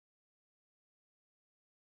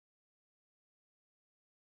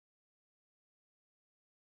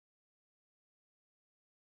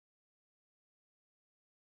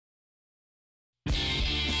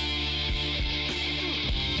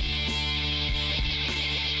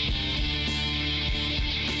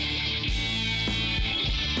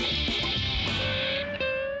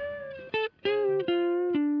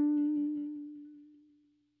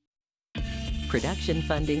Production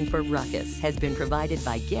funding for Ruckus has been provided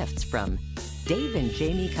by gifts from Dave and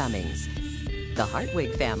Jamie Cummings, the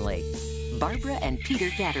Hartwig family, Barbara and Peter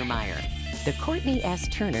Gattermeyer, the Courtney S.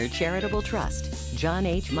 Turner Charitable Trust, John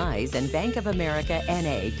H. Mize and Bank of America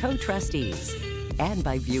N.A. co-trustees, and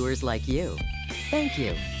by viewers like you. Thank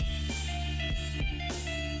you.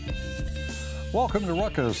 Welcome to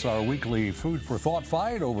Ruckus, our weekly food for thought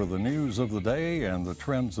fight over the news of the day and the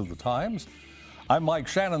trends of the times. I'm Mike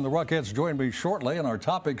Shanin. The Ruckettes join me shortly, and our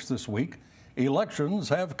topics this week: elections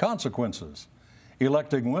have consequences.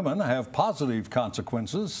 Electing women have positive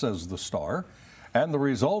consequences, says the Star, and the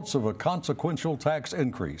results of a consequential tax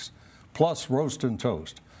increase, plus roast and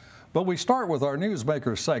toast. But we start with our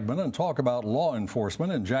Newsmaker segment and talk about law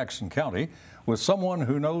enforcement in Jackson County with someone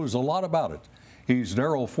who knows a lot about it. He's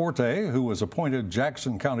Darryl Forte, who was appointed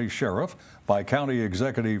Jackson County Sheriff by County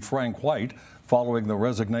Executive Frank White following the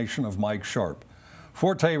resignation of Mike Sharp.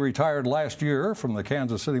 Forte retired last year from the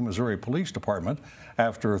Kansas City, Missouri Police Department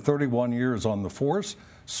after 31 years on the force,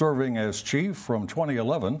 serving as chief from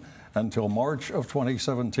 2011 until March of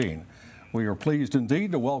 2017. We are pleased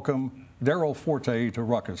indeed to welcome Darryl Forte to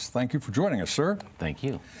Ruckus. Thank you for joining us, sir. Thank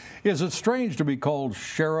you. Is it strange to be called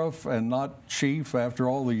sheriff and not chief after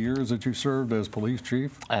all the years that you served as police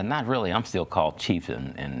chief? Not really. I'm still called chief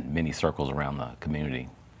in many circles around the community.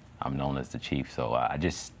 I'm known as the chief, so I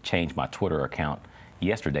just changed my Twitter account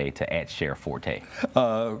yesterday to @Sheriff Forte.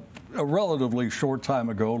 A relatively short time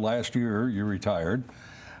ago, last year, you retired.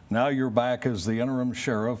 Now you're back as the interim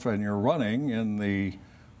sheriff, and you're running in the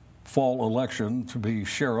fall election to be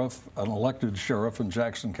sheriff, an elected sheriff in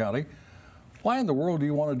Jackson County. Why in the world do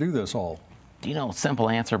you want to do this all? You know, simple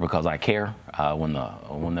answer, because I care. When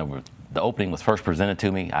the opening was first presented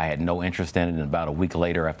to me, I had no interest in it, and about a week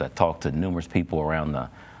later, after I talked to numerous people around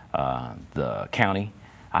the county,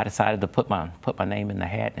 I decided to put my name in the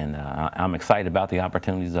hat, and I'm excited about the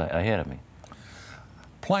opportunities ahead of me.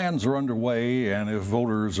 Plans are underway, and if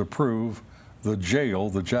voters approve, the jail,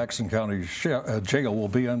 the Jackson County jail, will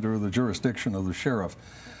be under the jurisdiction of the sheriff.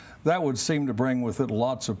 That would seem to bring with it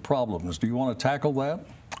lots of problems. Do you want to tackle that?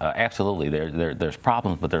 Absolutely. There's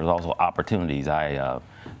problems, but there's also opportunities. I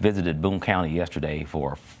visited Boone County yesterday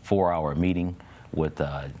for a 4-hour meeting with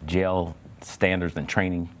Jail Standards and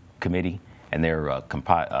Training Committee, and their I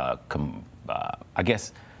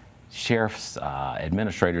guess sheriffs,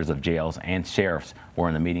 administrators of jails, and sheriffs were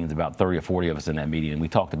in the meetings. About 30 or 40 of us in that meeting, and we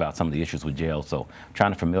talked about some of the issues with jails. So I'm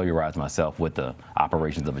trying to familiarize myself with the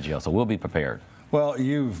operations of a jail, so we'll be prepared. Well,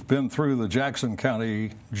 you've been through the Jackson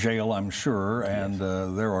County jail, I'm sure, and yes,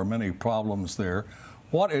 there are many problems there.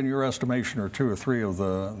 What, in your estimation, are 2 or 3 of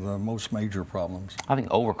the most major problems? I think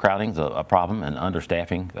overcrowding is a problem, and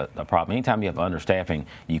understaffing a problem. Anytime you have understaffing,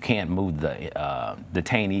 you can't move the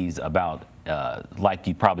detainees about like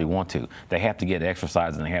you probably want to. They have to get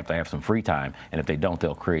exercise, and they have to have some free time, and if they don't,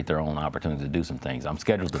 they'll create their own opportunity to do some things. I'm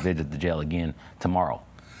scheduled to visit the jail again tomorrow.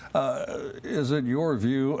 Is it your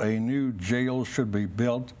view a new jail should be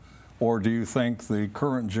built, or do you think the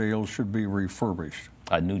current jail should be refurbished?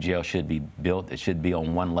 A new jail should be built. It should be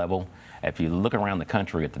on one level. If you look around the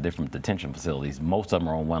country at the different detention facilities, most of them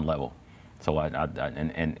are on one level. So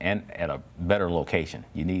and at a better location.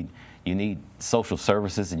 You need social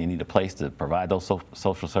services, and you need a place to provide those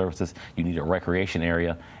social services. You need a recreation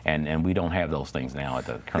area, and we don't have those things now at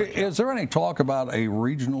the current jail. Is there any talk about a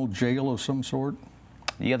regional jail of some sort?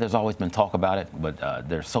 Yeah, there's always been talk about it, but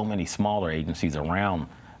there's so many smaller agencies around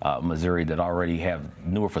Missouri that already have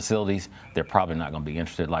newer facilities. They're probably not going to be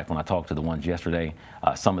interested. Like when I talked to the ones yesterday,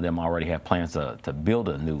 some of them already have plans to build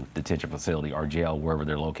a new detention facility or jail wherever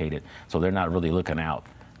they're located. So they're not really looking out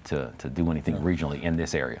to do anything regionally in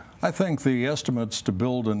this area. I think the estimates to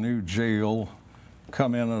build a new jail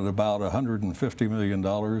come in at about $150 million.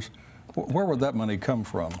 Where would that money come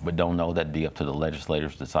from? But don't know. That'd be up to the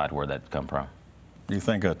legislators to decide where that'd come from. Do you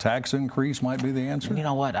think a tax increase might be the answer? You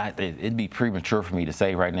know what? It'd be premature for me to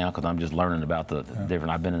say right now, because I'm just learning about the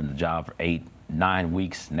different. I've been in the job for 8-9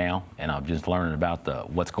 weeks now, and I'm just learning about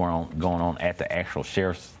what's going on at the actual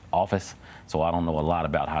sheriff's office. So I don't know a lot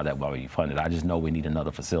about how that will be funded. I just know we need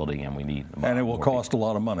another facility, and we need and it will cost a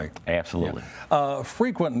lot of money. Absolutely. Yeah.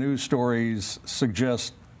 Frequent news stories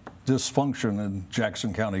suggest dysfunction in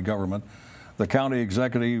Jackson County government. The county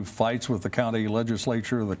executive fights with the county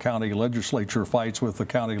legislature fights with the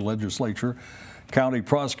county legislature, county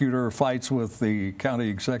prosecutor fights with the county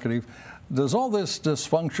executive. Does all this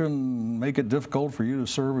dysfunction make it difficult for you to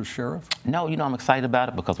serve as sheriff? No, you know, I'm excited about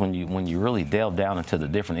it, because when you really delve down into the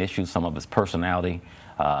different issues, some of it's personality,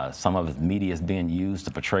 some of it's media is being used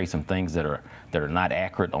to portray some things that are not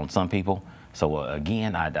accurate on some people. So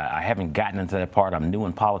again, I haven't gotten into that part. I'm new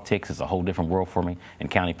in politics. It's a whole different world for me in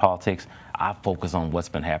county politics. I focus on what's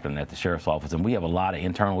been happening at the sheriff's office, and we have a lot of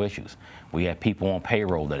internal issues. We have people on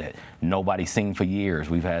payroll that nobody's seen for years.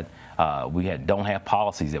 We don't have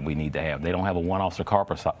policies that we need to have. They don't have a one-officer car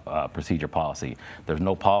procedure policy. There's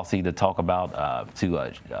no policy to talk about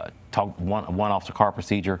one-officer car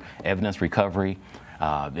procedure, evidence recovery.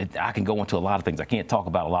 I can go into a lot of things. I can't talk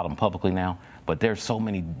about a lot of them publicly now, but there's so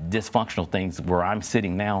many dysfunctional things where I'm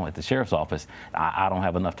sitting now at the sheriff's office. I don't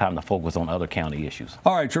have enough time to focus on other county issues.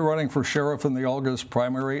 All right, you're running for sheriff in the August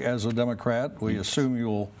primary as a Democrat. We assume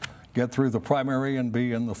you'll get through the primary and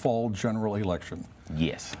be in the fall general election.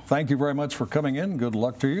 Yes. Thank you very much for coming in. Good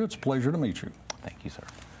luck to you. It's a pleasure to meet you. Thank you, sir.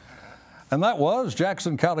 And that was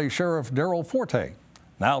Jackson County Sheriff Darryl Forte.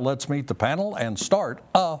 Now let's meet the panel and start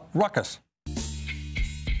a ruckus.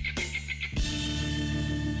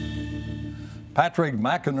 Patrick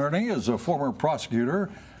McInerney is a former prosecutor,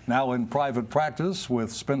 now in private practice with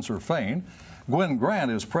Spencer Fain. Gwen Grant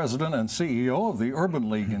is president and CEO of the Urban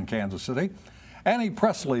League in Kansas City. Annie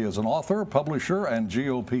Presley is an author, publisher, and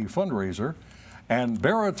GOP fundraiser. And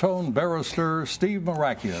baritone barrister Steve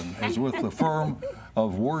Mirakian is with the firm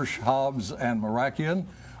of Wersch, Hobbs, and Mirakian.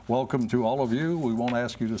 Welcome to all of you. We won't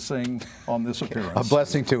ask you to sing on this appearance. A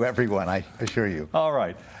blessing to everyone, I assure you. All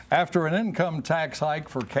right. After an income tax hike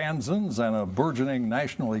for Kansans and a burgeoning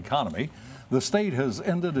national economy, the state has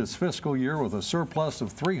ended its fiscal year with a surplus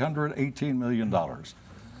of $318 million.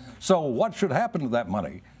 So what should happen to that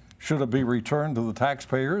money? Should it be returned to the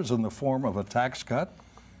taxpayers in the form of a tax cut?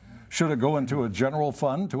 Should it go into a general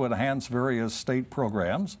fund to enhance various state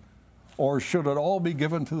programs? Or should it all be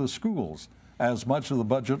given to the schools, as much of the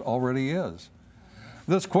budget already is?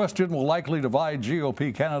 This question will likely divide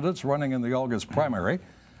GOP candidates running in the August primary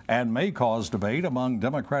and may cause debate among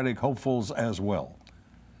Democratic hopefuls as well.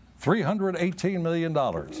 $318 million.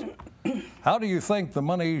 How do you think the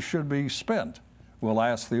money should be spent? We'll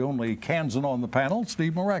ask the only Kansan on the panel,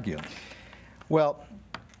 Steve Mirakian. Well,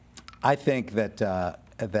 I think that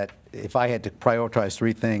that if I had to prioritize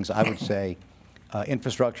three things, I would say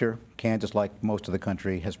infrastructure. Kansas, like most of the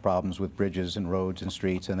country, has problems with bridges and roads and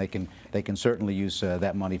streets, and they can certainly use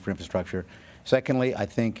that money for infrastructure. Secondly, I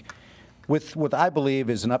think with what I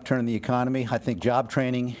believe is an upturn in the economy, I think job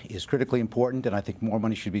training is critically important, and I think more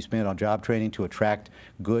money should be spent on job training to attract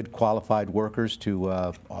good, qualified workers to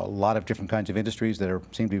a lot of different kinds of industries that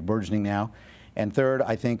seem to be burgeoning now. And third,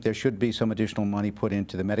 I think there should be some additional money put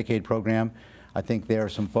into the Medicaid program. I think there are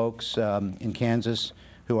some folks in Kansas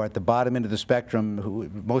who are at the bottom end of the spectrum, who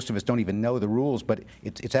most of us don't even know the rules, but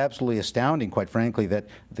it's absolutely astounding, quite frankly, that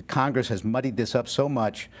the Congress has muddied this up so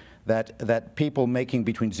much that people making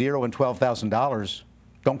between $0 and $12,000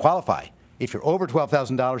 don't qualify. If you're over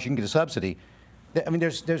 $12,000, you can get a subsidy. I mean,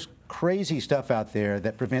 there's crazy stuff out there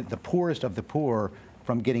that prevent the poorest of the poor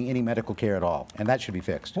from getting any medical care at all, and that should be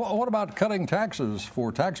fixed. Well, what about cutting taxes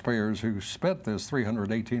for taxpayers who spent this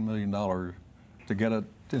 $318 million to get it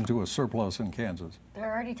into a surplus in Kansas?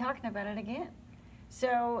 They're already talking about it again.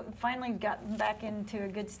 So finally gotten back into a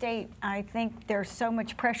good state. I think there's so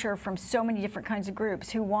much pressure from so many different kinds of groups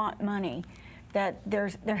who want money that there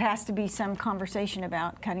has to be some conversation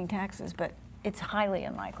about cutting taxes, but it's highly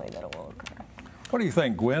unlikely that it will occur. What do you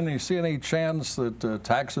think, Gwen? Do you see any chance that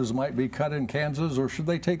taxes might be cut in Kansas, or should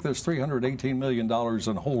they take this $318 million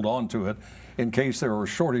and hold on to it in case there are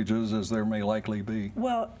shortages, as there may likely be?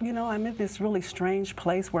 Well, you know, I'm in this really strange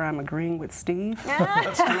place where I'm agreeing with Steve.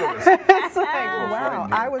 Let's do it. It's like, wow,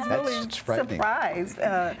 I was really surprised.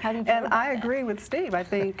 And I agree with Steve. I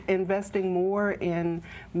think investing more in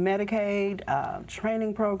Medicaid,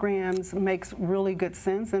 training programs makes really good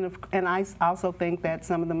sense. And I also think that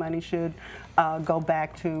some of the money should go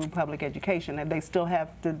back to public education, and they still have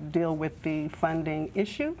to deal with the funding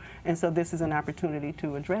issue, and so this is an opportunity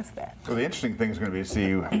to address that. So the interesting thing is going to be to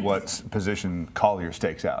see what position Collier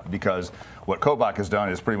stakes out, because what Kobach has done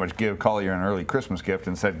is pretty much give Collier an early Christmas gift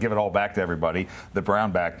and said give it all back to everybody. The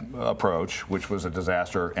Brownback approach, which was a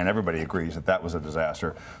disaster, and everybody agrees that that was a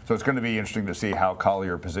disaster. So it's going to be interesting to see how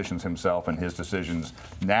Collier positions himself and his decisions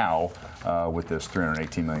now with this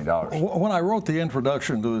 $318 million. When I wrote the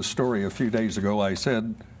introduction to this story a few days ago, I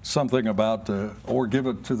said something about or give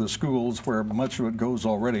it to the schools where much of it goes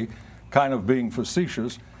already, kind of being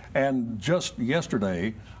facetious. And just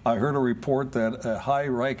yesterday, I heard a report that a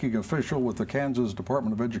high-ranking official with the Kansas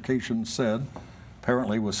Department of Education said,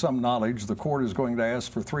 apparently with some knowledge, the court is going to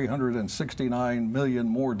ask for $369 million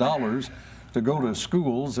more to go to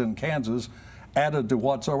schools in Kansas. Added to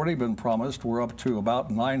what's already been promised, we're up to about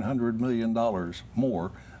 $900 million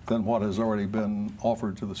more than what has already been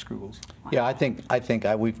offered to the schools. Yeah, I think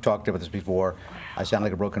we've talked about this before. I sound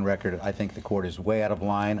like a broken record. I think the court is way out of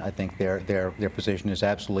line. I think their position is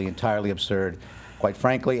absolutely entirely absurd. Quite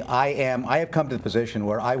frankly, I have come to the position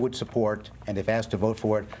where I would support, and if asked to vote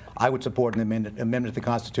for it, I would support an amendment to the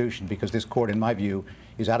Constitution, because this court, in my view,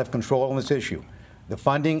 is out of control on this issue. The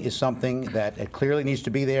funding is something that it clearly needs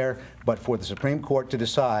to be there, but for the Supreme Court to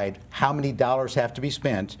decide how many dollars have to be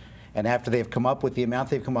spent, and after they've come up with the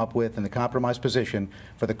amount they've come up with in the compromise position,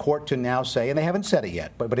 for the court to now say, and they haven't said it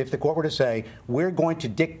yet, but if the court were to say, we're going to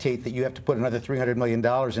dictate that you have to put another $300 million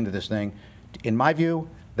into this thing, in my view,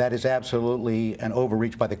 that is absolutely an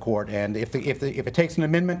overreach by the court. And if it takes an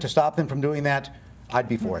amendment to stop them from doing that, I'd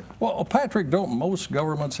be for it. Well, Patrick, don't most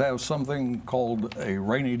governments have something called a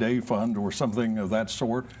rainy day fund or something of that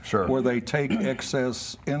sort? Sure. Where they take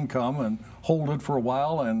excess income and hold it for a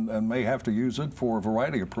while and may have to use it for a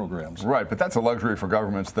variety of programs. Right, but that's a luxury for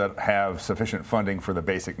governments that have sufficient funding for the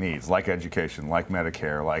basic needs, like education, like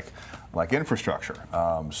Medicare, like infrastructure.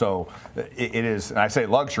 So it is, and I say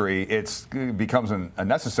luxury, it becomes a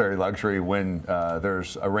necessary luxury when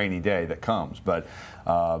there's a rainy day that comes. But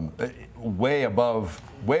way above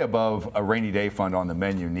a rainy day fund on the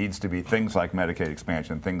menu needs to be things like Medicaid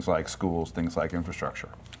expansion, things like schools, things like infrastructure.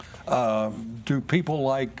 Do people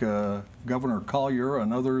like Governor Collier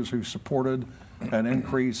and others who supported an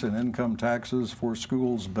increase in income taxes for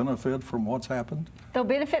schools benefit from what's happened? They'll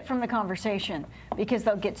benefit from the conversation because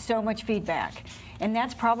they'll get so much feedback. And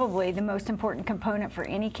that's probably the most important component for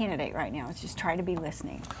any candidate right now, is just try to be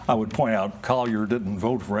listening. I would point out Collier didn't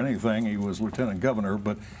vote for anything. He was lieutenant governor,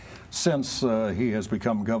 but since he has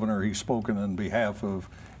become governor, he's spoken in behalf of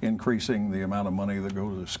increasing the amount of money that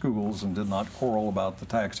goes to schools and did not quarrel about the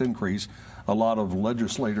tax increase. A lot of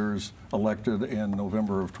legislators elected in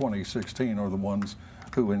November of 2016 are the ones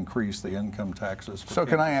who increased the income taxes. So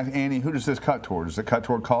can I ask Annie, who does this cut toward? Does it cut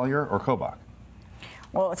toward Collier or Kobach?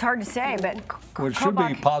 Well, it's hard to say, but well, it should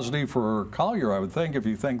be positive for Collier, I would think, if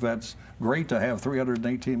you think that's great to have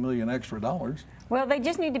 $318 million extra dollars. Well, they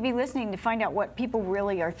just need to be listening to find out what people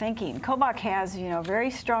really are thinking. Kobach has, a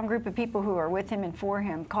very strong group of people who are with him and for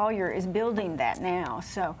him. Collier is building that now,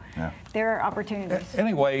 so there are opportunities.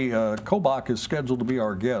 Anyway, Kobach is scheduled to be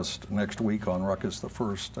our guest next week on Ruckus, the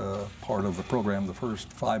first part of the program, the first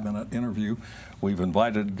 5-minute interview. We've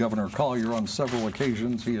invited Governor Collier on several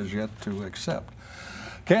occasions. He has yet to accept.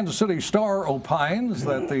 Kansas City Star opines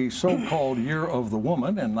that the so-called Year of the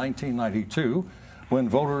Woman in 1992, when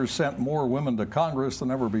voters sent more women to Congress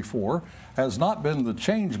than ever before, has not been the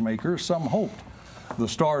change maker some hoped. The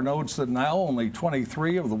Star notes that now only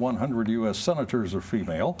 23 of the 100 U.S. senators are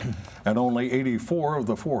female, and only 84 of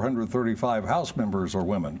the 435 House members are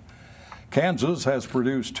women. Kansas has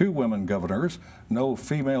produced 2 women governors, no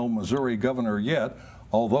female Missouri governor yet,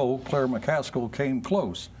 although Claire McCaskill came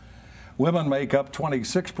close. Women make up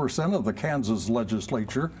 26% of the Kansas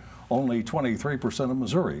legislature, only 23% of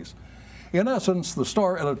Missouri's. In essence, the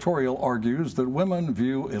Star editorial argues that women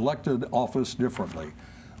view elected office differently.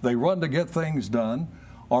 They run to get things done,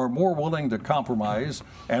 are more willing to compromise,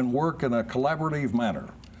 and work in a collaborative manner.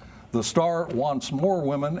 The Star wants more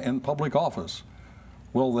women in public office.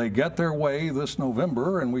 Will they get their way this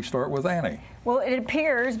November? And we start with Annie. Well, it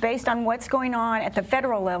appears, based on what's going on at the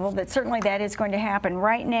federal level, that certainly that is going to happen.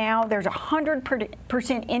 Right now, there's a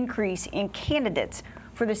 100% increase in candidates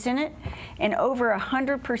for the Senate and over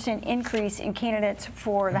 100% increase in candidates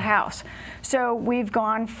for the House. So we've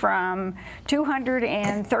gone from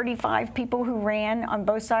 235 people who ran on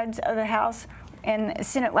both sides of the House and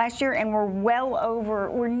Senate last year, and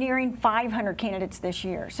we're nearing 500 candidates this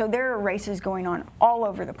year. So there are races going on all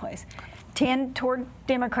over the place. 10 toward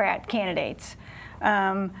Democrat candidates.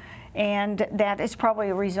 And that is probably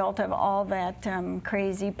a result of all that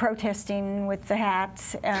crazy protesting with the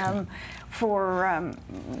hats for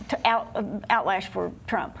outlash for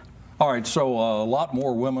Trump. All right, so a lot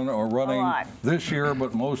more women are running this year,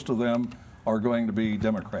 but most of them are going to be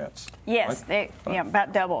Democrats. Yes, right?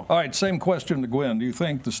 About double. All right, same question to Gwen. Do you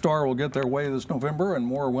think the Star will get their way this November and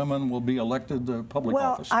more women will be elected to public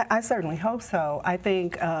office? Well, I certainly hope so. I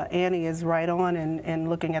think Annie is right on in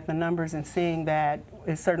looking at the numbers and seeing that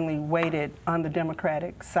it's certainly weighted on the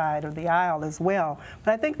Democratic side of the aisle as well.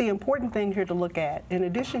 But I think the important thing here to look at, in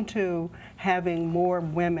addition to having more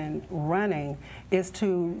women running, is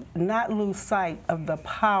to not lose sight of the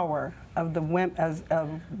power of the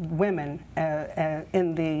women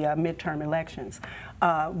in the midterm elections.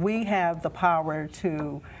 We have the power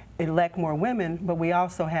to elect more women, but we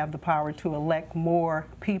also have the power to elect more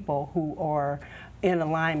people who are in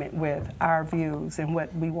alignment with our views and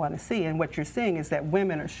what we want to see. And what you're seeing is that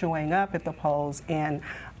women are showing up at the polls and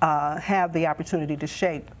have the opportunity to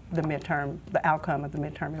shape the outcome of the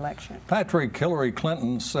midterm election. Patrick, Hillary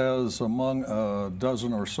Clinton says, among a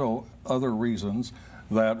dozen or so other reasons,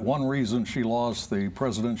 that one reason she lost the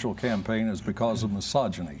presidential campaign is because of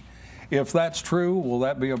misogyny. If that's true, will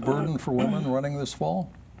that be a burden for women running this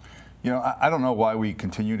fall? You know, I don't know why we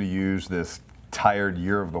continue to use this tired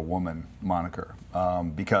year of the woman moniker,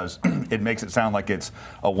 because it makes it sound like it's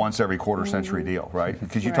a once every quarter century deal, right?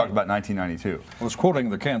 Because you talked about 1992. I was quoting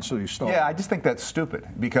the Kansas City Star. Yeah, I just think that's stupid,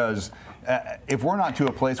 because if we're not to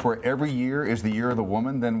a place where every year is the year of the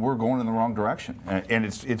woman, then we're going in the wrong direction. And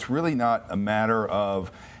it's really not a matter of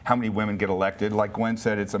how many women get elected. Like Gwen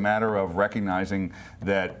said, it's a matter of recognizing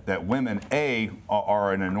that women, A,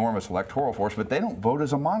 are an enormous electoral force, but they don't vote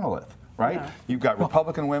as a monolith. Right? Yeah. You've got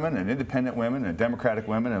Republican women and independent women and Democratic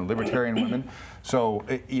women and libertarian women. So,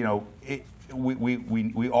 you know,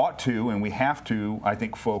 we ought to and we have to, I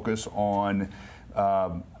think, focus on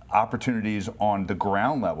opportunities on the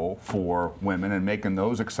ground level for women and making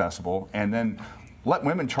those accessible, and then let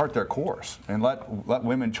women chart their course and let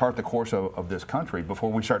women chart the course of this country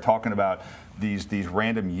before we start talking about these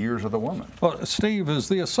random years of the woman. Well, Steve, is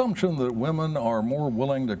the assumption that women are more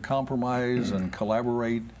willing to compromise and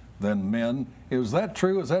collaborate than men? Is that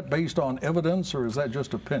true? Is that based on evidence, or is that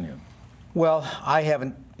just opinion? Well,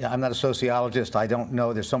 I'm not a sociologist. I don't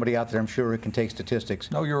know. There's somebody out there, I'm sure, who can take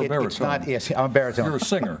statistics. No, you're a baritone. It's not, yes, I'm a baritone. You're a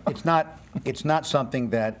singer. It's not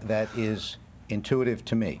something that is intuitive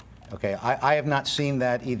to me. Okay, I have not seen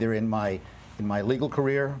that either in my legal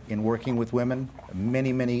career, in working with women,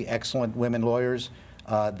 many excellent women lawyers.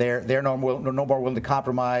 They're no more willing to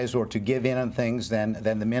compromise or to give in on things than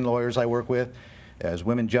the men lawyers I work with. As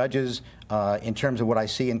women judges, in terms of what I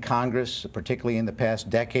see in Congress, particularly in the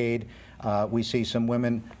past decade, we see some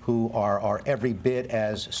women who are every bit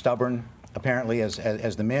as stubborn, apparently, as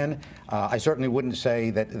the men. I certainly wouldn't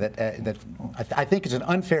say that I think it's an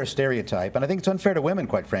unfair stereotype, and I think it's unfair to women,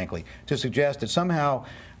 quite frankly, to suggest that somehow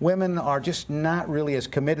women are just not really as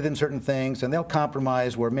committed in certain things, and they'll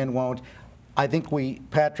compromise where men won't. I think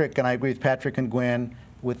Patrick, and I agree with Patrick and Gwen,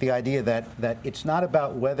 with the idea that it's not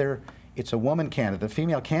about whether it's a woman candidate, a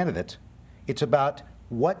female candidate. It's about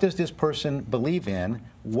what does this person believe in,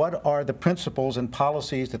 what are the principles and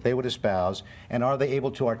policies that they would espouse, and are they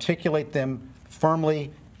able to articulate them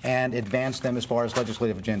firmly and advance them as far as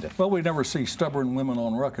legislative agenda. Well, we never see stubborn women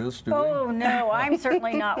on Ruckus, do we? Oh, no, I'm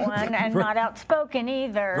certainly not one, and not outspoken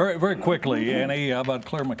either. Very quickly, Annie, how about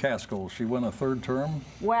Claire McCaskill? She won a third term?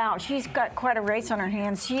 Wow, she's got quite a race on her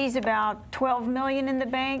hands. She's about $12 million in the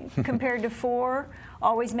bank compared to $4 million.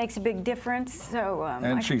 Always makes a big difference. So,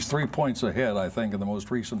 and she's 3 points ahead, I think, in the most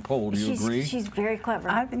recent poll. Do you agree? She's very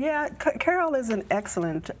clever. Yeah, Carol is an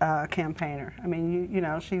excellent campaigner. I mean, you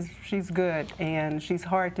know, she's good and she's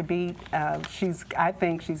hard to beat. I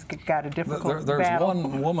think she's got a difficult There's battle.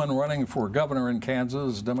 one woman running for governor in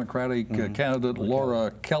Kansas, Democratic candidate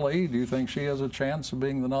Laura Kelly. Do you think she has a chance of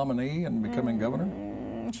being the nominee and becoming governor?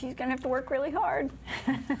 She's going to have to work really hard.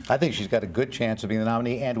 I think she's got a good chance of being the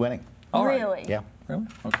nominee and winning. All right. Really? Yeah. Really?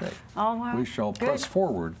 Okay. Oh, wow. We shall press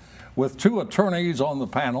forward. With two attorneys on the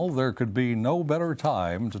panel, there could be no better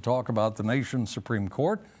time to talk about the nation's Supreme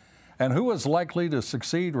Court and who is likely to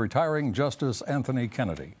succeed retiring Justice Anthony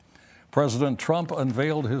Kennedy. President Trump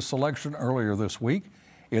unveiled his selection earlier this week.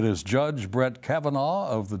 It is Judge Brett Kavanaugh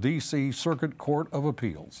of the D.C. Circuit Court of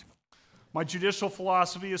Appeals. My judicial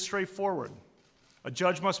philosophy is straightforward. A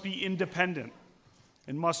judge must be independent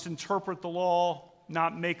and must interpret the law,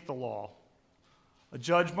 not make the law. A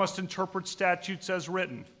judge must interpret statutes as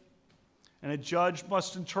written, and a judge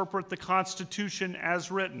must interpret the Constitution as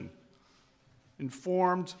written,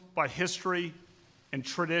 informed by history and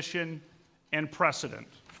tradition and precedent.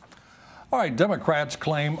 All right, Democrats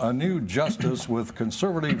claim a new justice with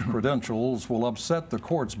conservative credentials will upset the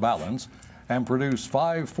court's balance and produce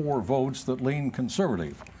 5-4 votes that lean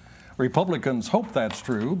conservative. Republicans hope that's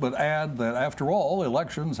true, but add that after all,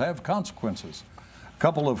 elections have consequences.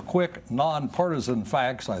 Couple of quick, nonpartisan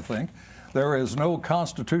facts, I think. There is no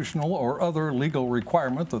constitutional or other legal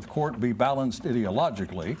requirement that the court be balanced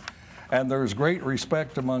ideologically, and there's great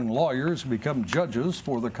respect among lawyers who become judges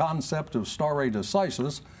for the concept of stare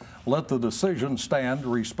decisis, let the decision stand,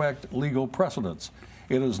 respect legal precedents.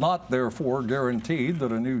 It is not, therefore, guaranteed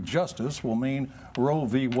that a new justice will mean Roe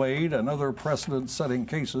v. Wade and other precedent-setting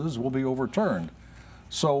cases will be overturned.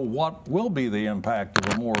 So what will be the impact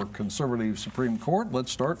of a more conservative Supreme Court?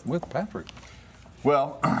 Let's start with Patrick.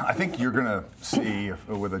 Well, I think you're going to see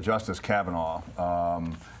with a Justice Kavanaugh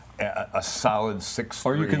a solid 6-3.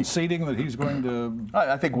 Are you conceding that he's going to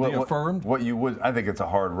I think be affirmed? What you would, I think it's a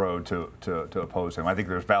hard road to oppose him. I think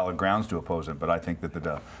there's valid grounds to oppose him, but I think that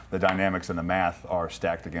the dynamics and the math are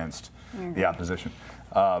stacked against the opposition.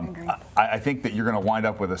 I think that you're going to wind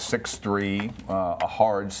up with a 6-3, a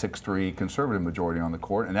hard 6-3 conservative majority on the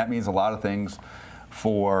court, and that means a lot of things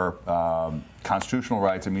for constitutional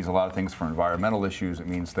rights. It means a lot of things for environmental issues. It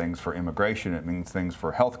means things for immigration. It means things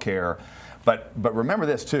for health care. But remember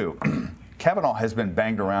this too, Kavanaugh has been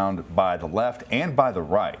banged around by the left and by the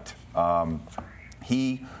right.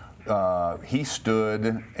 He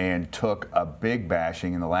stood and took a big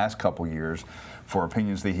bashing in the last couple years for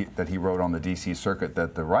opinions that he wrote on the D.C. circuit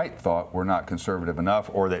that the right thought were not conservative enough,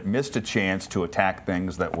 or that missed a chance to attack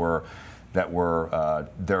things that were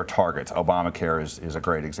their targets. Obamacare is a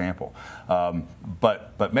great example.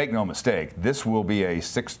 But make no mistake, this will be a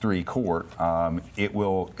 6-3 court. It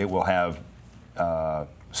will have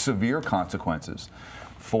severe consequences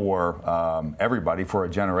for everybody for a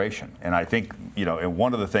generation. And I think, and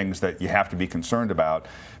one of the things that you have to be concerned about,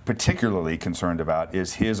 particularly concerned about,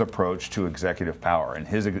 is his approach to executive power and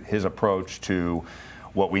his approach to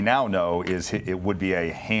what we now know is it would be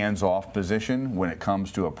a hands-off position when it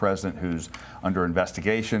comes to a president who's under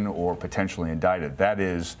investigation or potentially indicted. That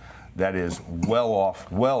is well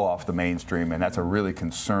off the mainstream, and that's a really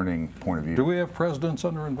concerning point of view. Do we have presidents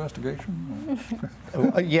under investigation?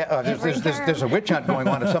 There's a witch hunt going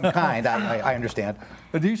on of some kind. I understand.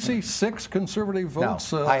 Do you see 6 conservative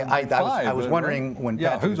votes? No, I was wondering when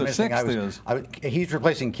Patrick who was the missing, 6th is. He's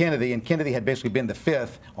replacing Kennedy, and Kennedy had basically been the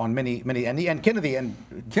 5th on many, and Kennedy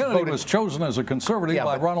was chosen as a conservative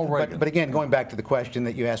by Ronald Reagan. But again, going back to the question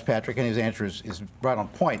that you asked Patrick, and his answer is right on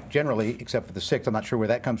point generally, except for the 6th. I'm not sure where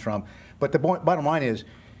that comes from. But the bottom line is,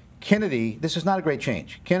 Kennedy, this is not a great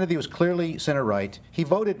change. Kennedy was clearly center-right. He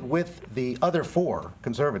voted with the other 4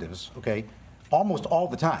 conservatives, okay, almost all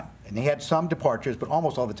the time. And he had some departures, but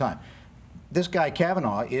almost all the time. This guy,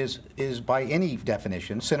 Kavanaugh, is by any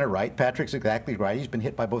definition center-right. Patrick's exactly right. He's been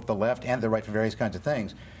hit by both the left and the right for various kinds of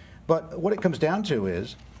things. But what it comes down to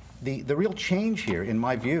is the real change here, in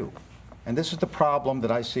my view, and this is the problem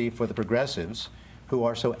that I see for the progressives, who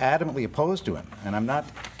are so adamantly opposed to him. And I'm not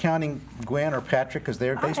counting Gwen or Patrick, because they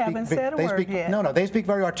haven't said a word yet. No, they speak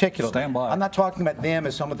very articulately. Stand by. I'm not talking about them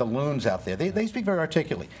as some of the loons out there. They speak very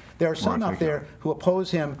articulately. There are some out there who oppose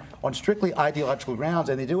him on strictly ideological grounds,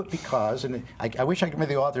 and they do it because, and I wish I could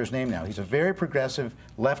remember the author's name now. He's a very progressive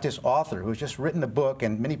leftist author who's just written a book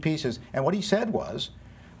and many pieces, and what he said was,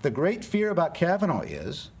 the great fear about Kavanaugh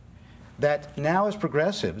is that now as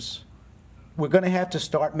progressives, we're going to have to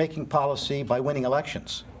start making policy by winning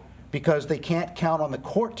elections, because they can't count on the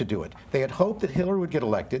court to do it. They had hoped that Hillary would get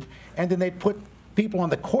elected, and then they'd put people on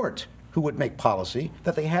the court who would make policy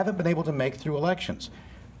that they haven't been able to make through elections.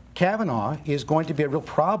 Kavanaugh is going to be a real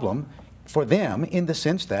problem for them in the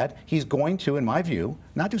sense that he's going to, in my view,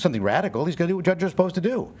 not do something radical. He's going to do what judges are supposed to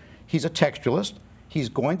do. He's a textualist. He's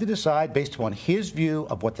going to decide based upon his view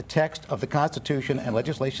of what the text of the Constitution and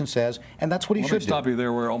legislation says, and that's what he should do. Let me stop you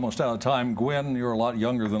there. We're almost out of time. Gwen, you're a lot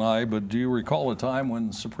younger than I, but do you recall a time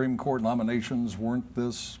when Supreme Court nominations weren't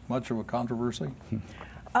this much of a controversy?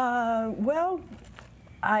 Well,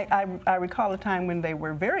 I recall a time when they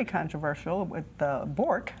were very controversial with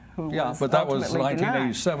Bork, who was but that was ultimately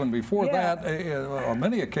 1987. denied. Before that, on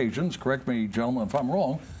many occasions, correct me, gentlemen, if I'm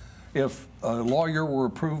wrong, if a lawyer were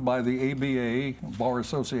approved by the ABA, Bar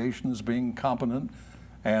Association, as being competent,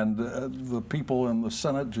 and the people in the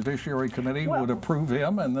Senate Judiciary Committee would approve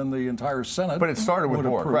him, and then the entire Senate. But it started with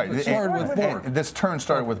Bork, right? It started with Bork. This turn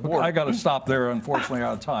started with Bork. I got to stop there, unfortunately,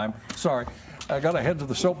 out of time. Sorry. I got to head to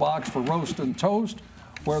the soapbox for Roast and Toast,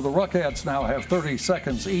 where the Ruckettes now have 30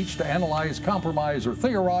 seconds each to analyze, compromise, or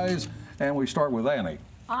theorize, and we start with Annie.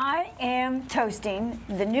 I am toasting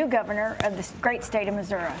the new governor of the great state of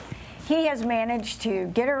Missouri. He has managed to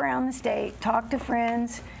get around the state, talk to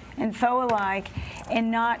friends and foe alike, and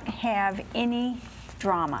not have any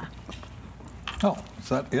drama. Oh, is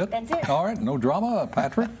that it? That's it. All right, no drama.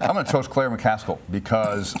 Patrick? I'm going to toast Claire McCaskill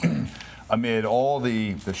because amid all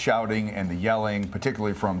the shouting and the yelling,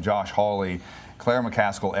 particularly from Josh Hawley, Claire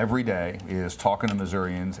McCaskill every day is talking to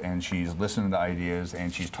Missourians, and she's listening to ideas,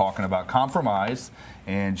 and she's talking about compromise,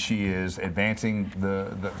 and she is advancing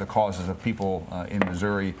the causes of people in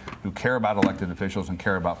Missouri who care about elected officials and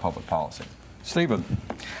care about public policy. Stephen.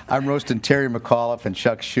 I'm roasting Terry McAuliffe and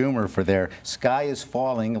Chuck Schumer for their sky is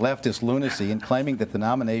falling leftist lunacy and claiming that the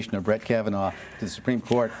nomination of Brett Kavanaugh to the Supreme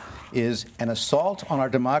Court is an assault on our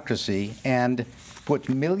democracy and puts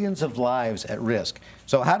millions of lives at risk.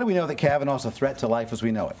 So how do we know that Kavanaugh's a threat to life as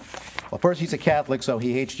we know it? Well, first, he's a Catholic, so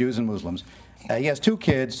he hates Jews and Muslims. He has 2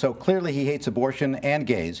 kids, so clearly he hates abortion and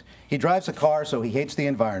gays. He drives a car, so he hates the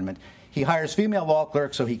environment. He hires female law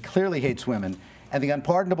clerks, so he clearly hates women. And the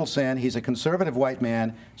unpardonable sin, he's a conservative white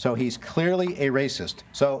man, so he's clearly a racist.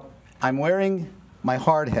 So I'm wearing my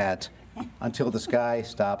hard hat until the sky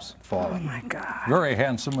stops falling. Oh, my God. Very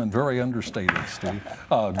handsome and very understated, Steve.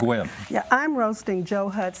 Gwen. Yeah, I'm roasting Joe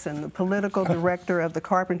Hudson, the political director of the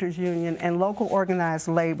Carpenters Union and local organized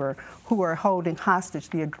labor, who are holding hostage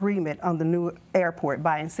the agreement on the new airport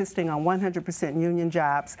by insisting on 100% union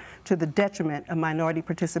jobs to the detriment of minority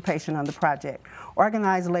participation on the project.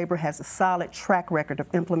 Organized labor has a solid track record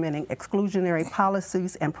of implementing exclusionary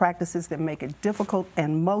policies and practices that make it difficult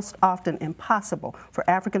and most often impossible for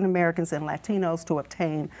African Americans and Latinos to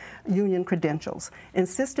obtain union credentials.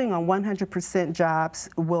 Insisting on 100% jobs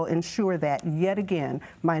will ensure that, yet again,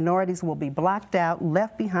 minorities will be blocked out,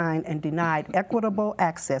 left behind, and denied equitable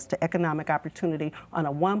access to economic opportunity on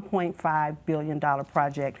a $1.5 billion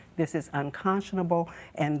project. This is unconscionable,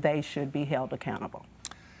 and they should be held accountable.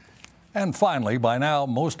 And finally, by now,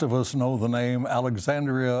 most of us know the name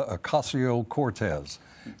Alexandria Ocasio-Cortez.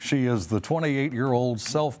 She is the 28-year-old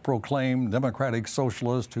self-proclaimed Democratic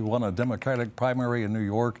socialist who won a Democratic primary in New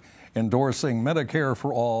York, endorsing Medicare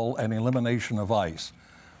for all and elimination of ICE.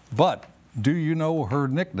 But do you know her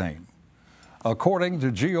nickname? According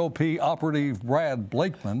to GOP operative Brad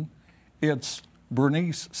Blakeman, it's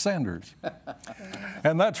Bernice Sanders.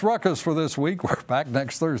 And that's Ruckus for this week. We're back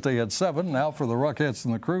next Thursday at 7. Now for the Ruckettes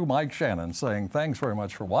and the crew, Mike Shanin saying thanks very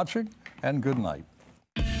much for watching and good night.